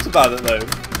haven't talked about it though.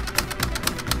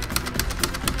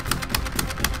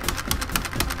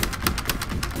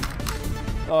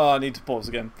 Oh, I need to pause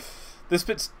again. This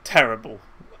bit's terrible.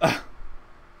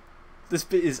 This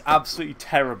bit is absolutely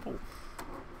terrible.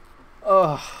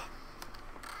 Ugh.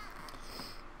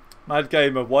 Mad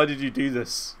Gamer, why did you do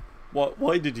this?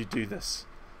 Why did you do this?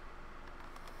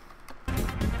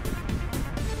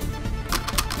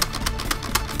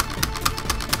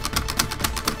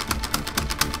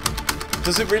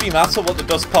 Does it really matter what the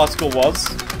dust particle was?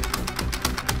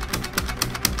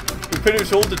 We pretty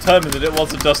much all determined that it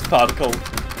was a dust particle.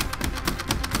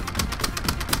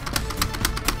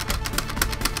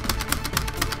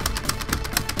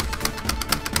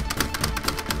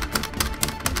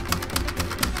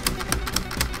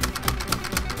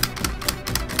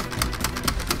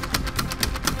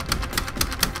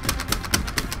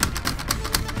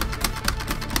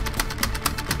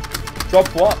 Drop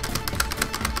what?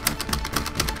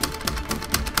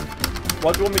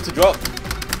 What do you want me to drop?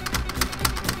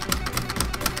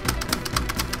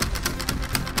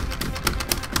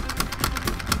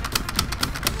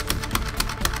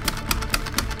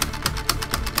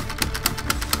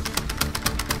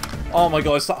 Oh my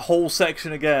god, it's that whole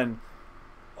section again.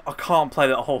 I can't play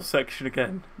that whole section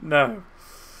again. No.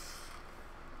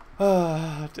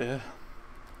 Ah, dear.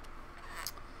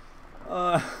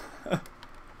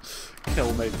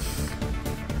 Kill me.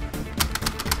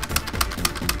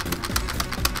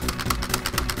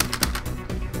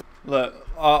 Look,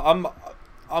 I'm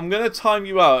gonna time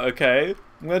you out, okay?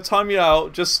 I'm gonna time you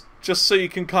out just so you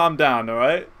can calm down,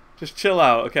 alright? Just chill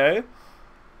out, okay?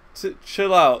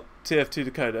 Chill out, TF2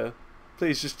 Dakota.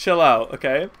 Please, just chill out,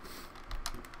 okay?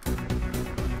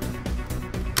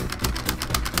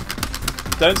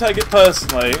 Don't take it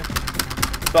personally,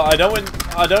 but I don't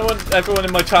want everyone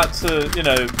in my chat to, you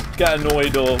know, get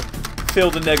annoyed or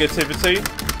feel the negativity.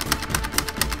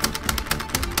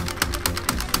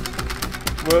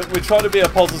 We're trying to be a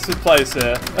positive place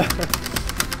here.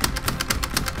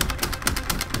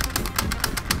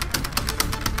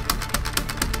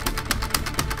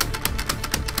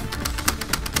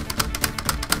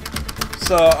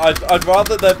 So I'd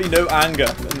rather there be no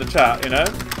anger in the chat, you know?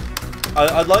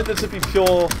 I'd like there to be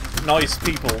pure, nice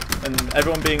people and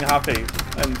everyone being happy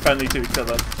and friendly to each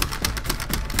other.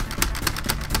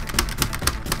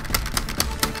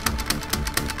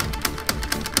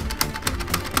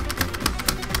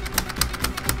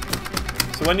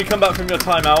 So when you come back from your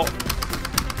timeout,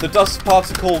 the dust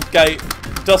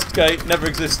gate never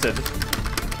existed.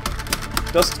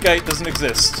 Dust gate doesn't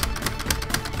exist.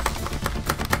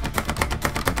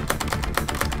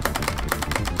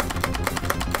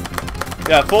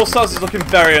 Yeah, 4 stars is looking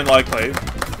very unlikely.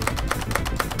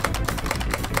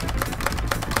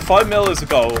 5 mil is a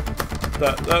goal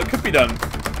that could be done.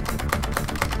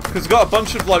 Because we've got a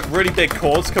bunch of like really big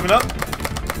cores coming up.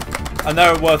 And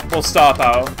they're worth more star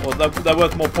power. Or they're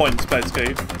worth more points,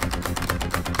 basically.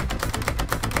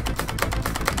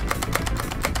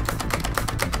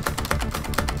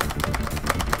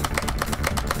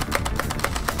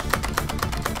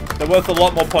 They're worth a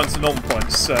lot more points than normal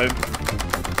points, so...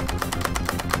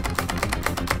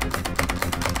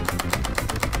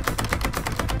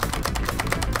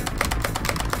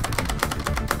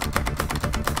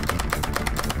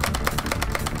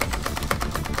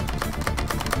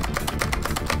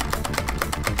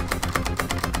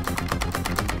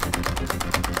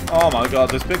 Oh my god,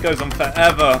 this bit goes on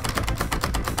forever.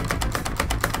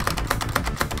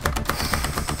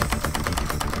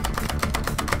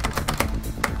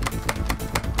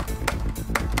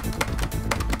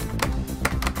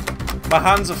 My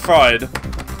hands are fried.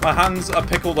 My hands are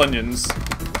pickled onions.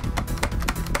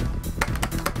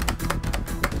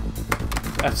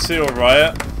 FC or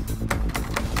Riot.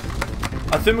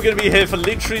 I think we're going to be here for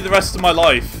literally the rest of my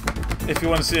life. If you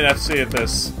want to see an FC of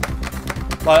this.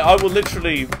 Like, I will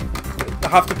literally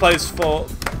have to play this for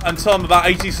until I'm about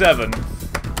 87, and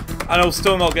I'll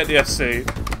still not get the FC.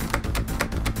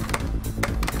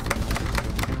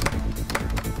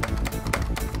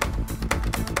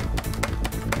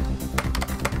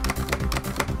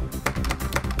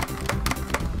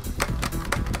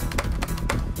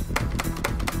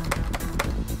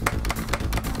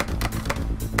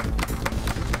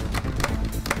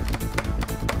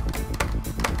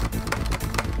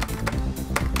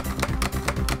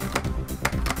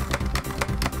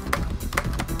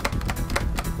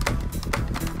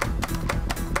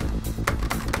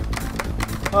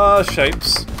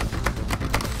 Shapes.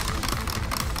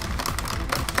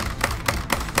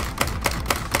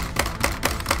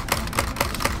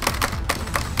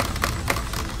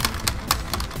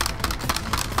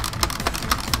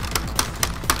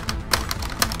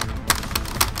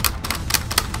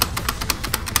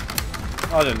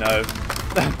 I don't know.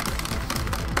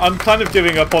 I'm kind of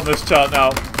giving up on this chart now.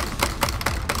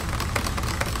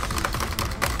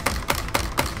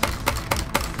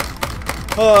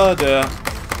 Oh dear.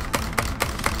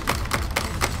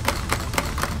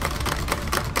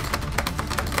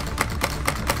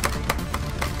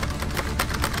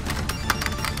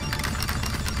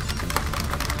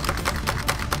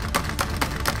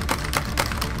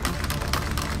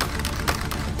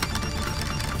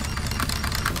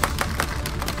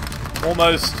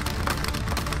 Almost.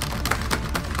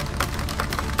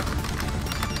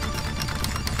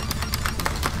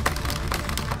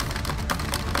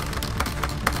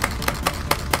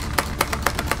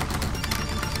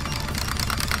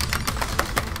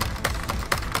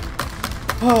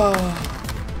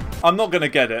 I'm not gonna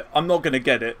get it. I'm not gonna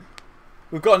get it.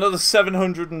 We've got another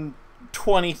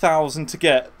 720,000 to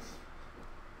get.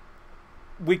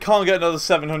 We can't get another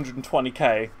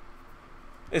 720k.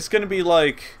 It's gonna be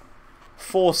like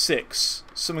 4.6,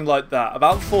 something like that.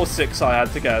 About 4.6 I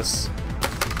had to guess.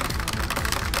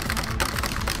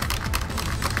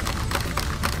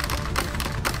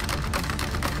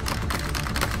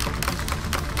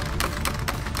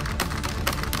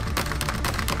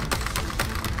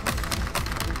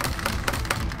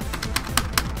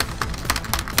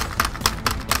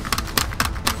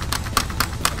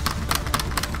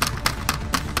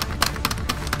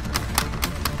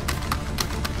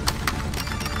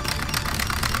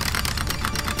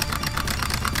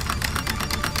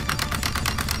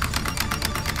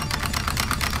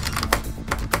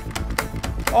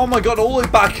 Oh my god, all the way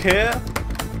back here?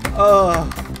 Gotta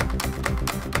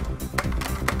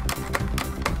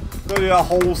do that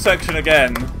whole section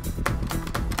again.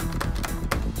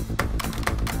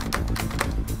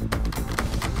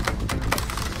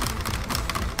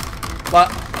 Like,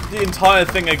 the entire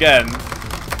thing again.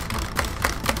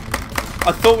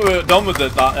 I thought we were done with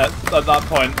it at that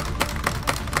point.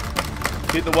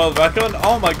 Beat the world record?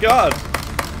 Oh my god!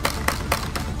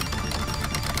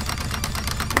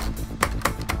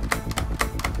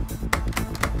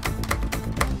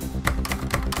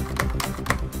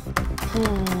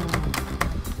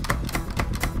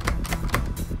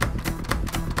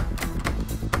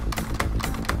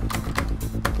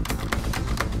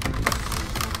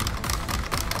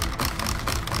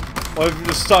 Or if you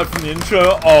just start from the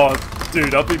intro, oh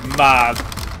dude, I'll be mad.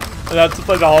 And I had to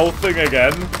play the whole thing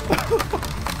again.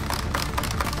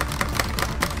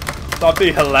 That'd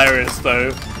be hilarious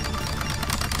though.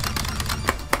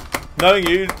 Knowing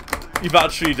you, you've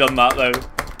actually done that though.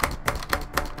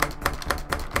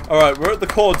 Alright, we're at the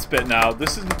chords bit now.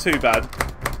 This isn't too bad.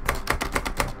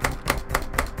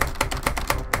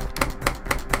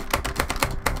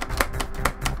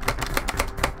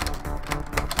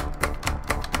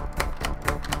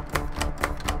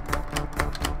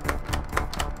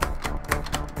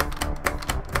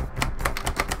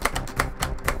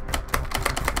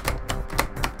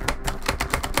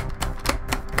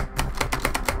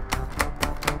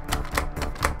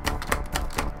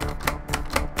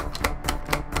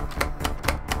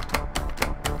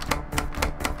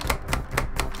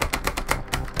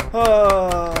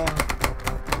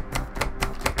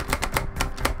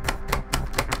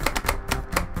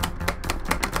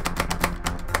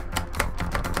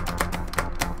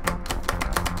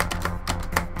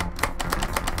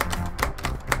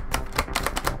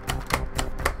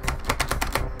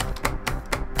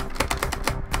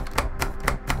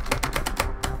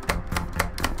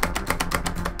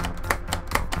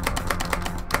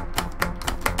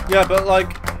 Yeah, but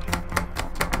like,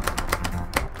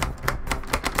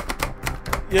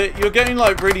 you're getting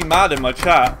like really mad in my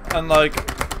chat, and like,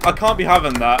 I can't be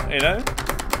having that, you know?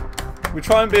 We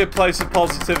try and be a place of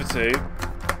positivity.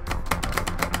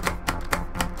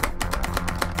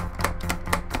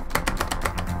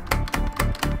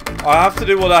 I have to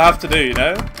do what I have to do, you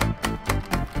know?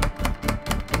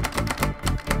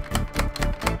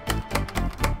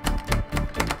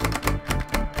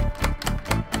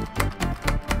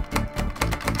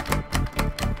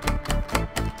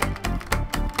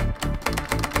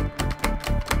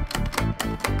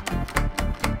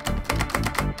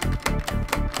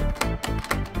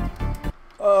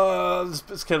 This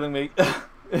bit's killing me.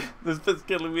 This bit's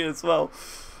killing me as well.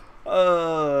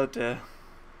 Oh dear.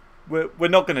 We're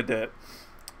not gonna do it.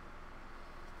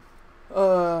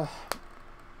 But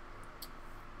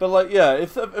like, yeah,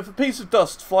 if a piece of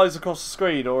dust flies across the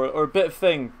screen or a bit of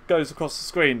thing goes across the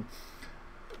screen,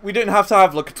 we didn't have to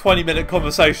have like a 20-minute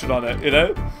conversation on it, you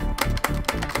know?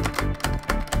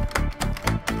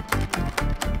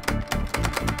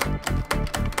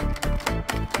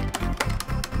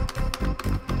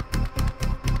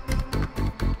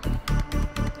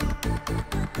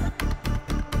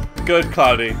 Good,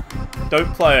 Cloudy.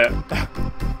 Don't play it.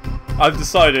 I've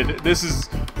decided this is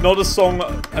not a song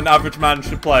an average man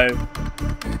should play.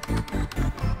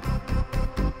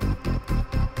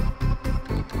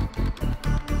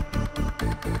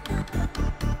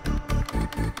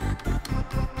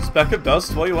 Speck of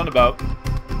dust? What are you on about?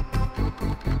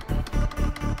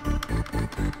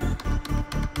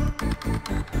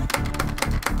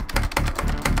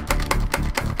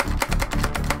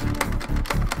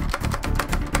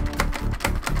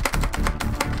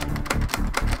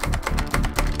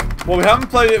 Well, we haven't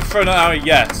played it for an hour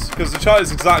yet, because the chat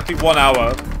is exactly 1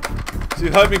 hour. So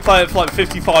you've heard me play it for like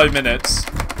 55 minutes.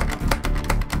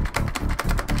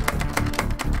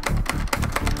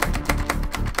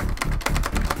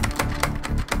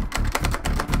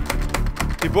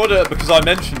 He brought it up because I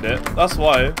mentioned it, that's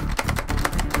why.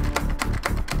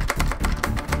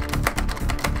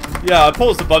 Yeah, I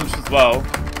paused a bunch as well.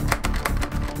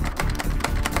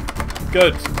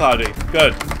 Good, Cloudy,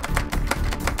 good.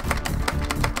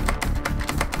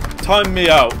 Time me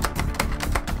out.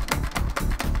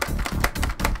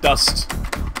 Dust.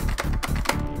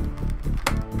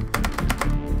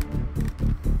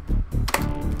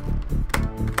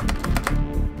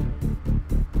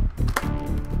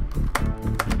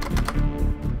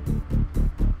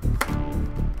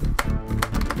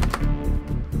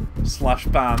 Slash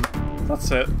ban.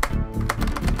 That's it.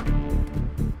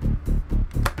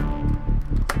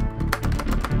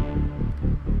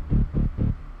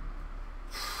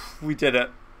 We did it.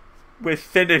 We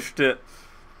finished it.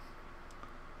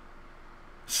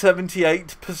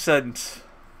 78%.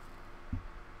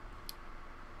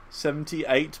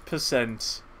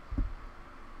 78%.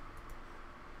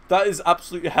 That is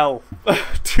absolute hell.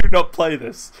 Do not play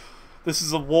this. This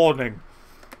is a warning.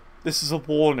 This is a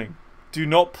warning. Do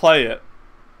not play it.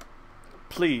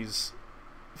 Please.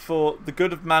 For the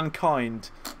good of mankind.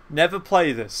 Never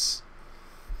play this.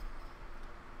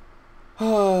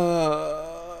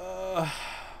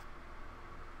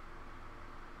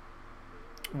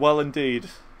 Well indeed.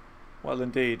 Well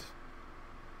indeed.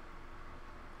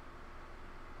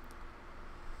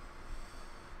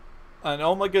 And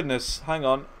oh my goodness, hang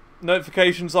on.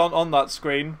 Notifications aren't on that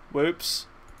screen. Whoops.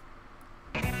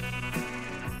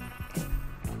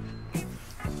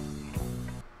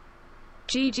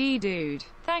 GG dude.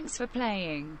 Thanks for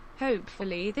playing.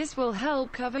 Hopefully this will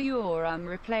help cover your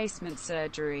replacement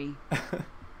surgery.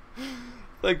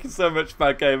 Thank you so much,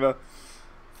 Mad Gamer,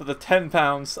 for the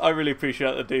 £10. I really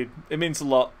appreciate it, dude. It means a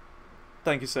lot.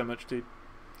 Thank you so much, dude.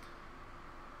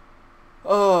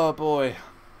 Oh boy.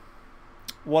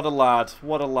 What a lad.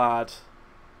 What a lad.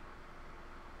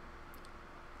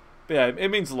 But yeah,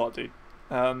 it means a lot, dude.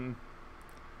 I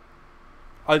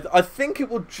think it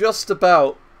will just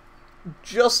about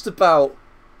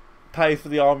pay for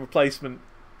the arm replacement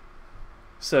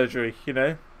surgery, you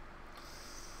know?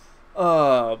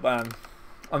 Oh man.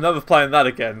 I'm never playing that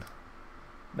again.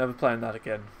 Never playing that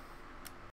again.